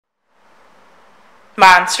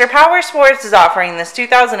Monster Powersports is offering this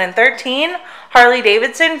 2013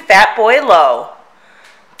 Harley-Davidson Fat Boy Lo.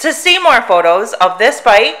 To see more photos of this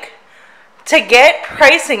bike, to get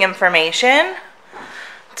pricing information,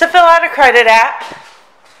 to fill out a credit app,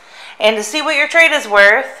 and to see what your trade is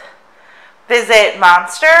worth, visit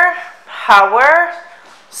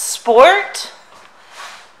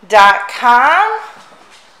monsterpowersport.com.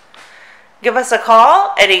 Give us a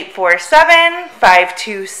call at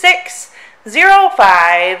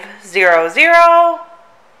 847-526-0500.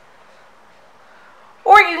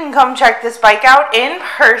 Or you can come check this bike out in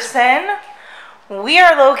person. We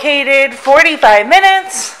are located 45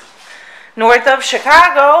 minutes north of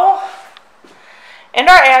Chicago. And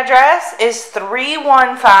our address is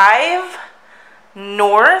 315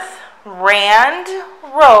 North Rand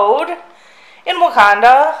Road in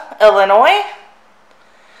Wauconda, Illinois.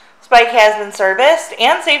 This bike has been serviced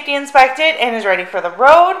and safety inspected and is ready for the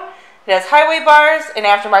road. It has highway bars, an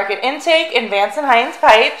aftermarket intake, and Vance & Hines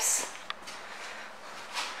pipes.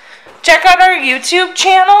 Check out our YouTube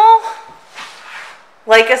channel.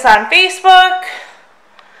 Like us on Facebook.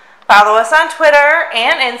 Follow us on Twitter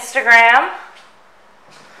and Instagram.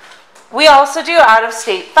 We also do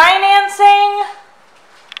out-of-state financing.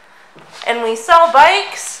 And we sell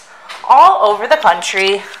bikes all over the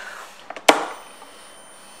country.